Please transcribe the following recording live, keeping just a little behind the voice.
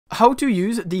how to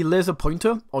use the laser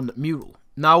pointer on Mural.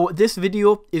 Now, this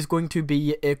video is going to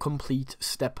be a complete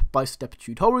step-by-step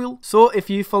tutorial, so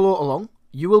if you follow along,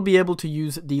 you will be able to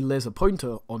use the laser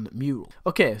pointer on Mural.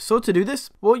 Okay, so to do this,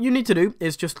 what you need to do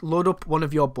is just load up one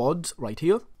of your boards right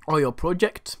here, or your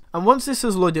project, and once this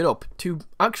is loaded up, to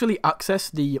actually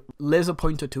access the laser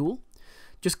pointer tool,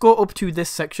 just go up to this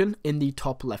section in the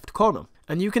top left corner.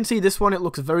 And you can see this one, it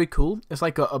looks very cool. It's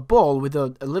like a ball with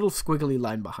a little squiggly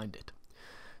line behind it.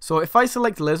 So if I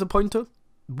select laser pointer,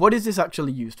 what is this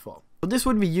actually used for? Well, this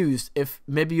would be used if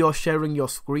maybe you're sharing your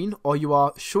screen or you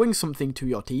are showing something to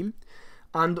your team.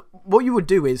 And what you would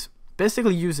do is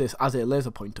basically use this as a laser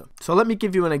pointer. So let me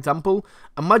give you an example.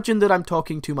 Imagine that I'm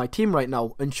talking to my team right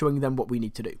now and showing them what we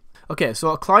need to do. Okay, so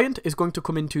a client is going to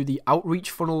come into the outreach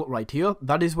funnel right here.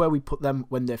 That is where we put them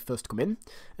when they first come in.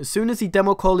 As soon as the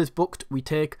demo call is booked, we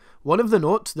take one of the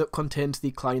notes that contains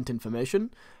the client information,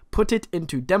 put it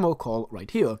into demo call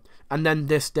right here, and then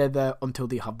they stay there until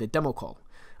they have the demo call.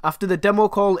 After the demo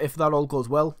call, if that all goes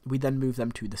well, we then move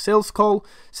them to the sales call.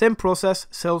 Same process,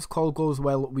 sales call goes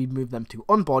well, we move them to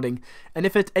onboarding. And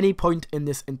if at any point in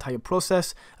this entire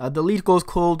process, the lead goes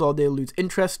cold or they lose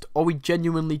interest, or we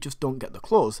genuinely just don't get the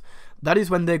close, that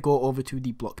is when they go over to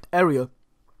the blocked area.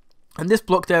 And this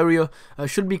blocked area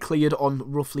should be cleared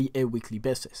on roughly a weekly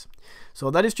basis. So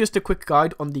that is just a quick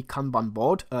guide on the Kanban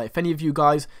board. If any of you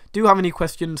guys do have any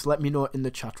questions, let me know in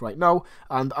the chat right now,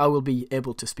 and I will be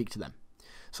able to speak to them.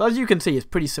 So as you can see, it's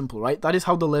pretty simple, right? That is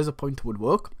how the laser pointer would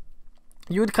work.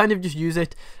 You would kind of just use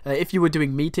it if you were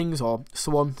doing meetings or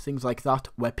so on, things like that,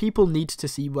 where people need to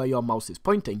see where your mouse is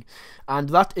pointing. And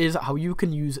that is how you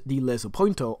can use the laser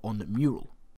pointer on Mural.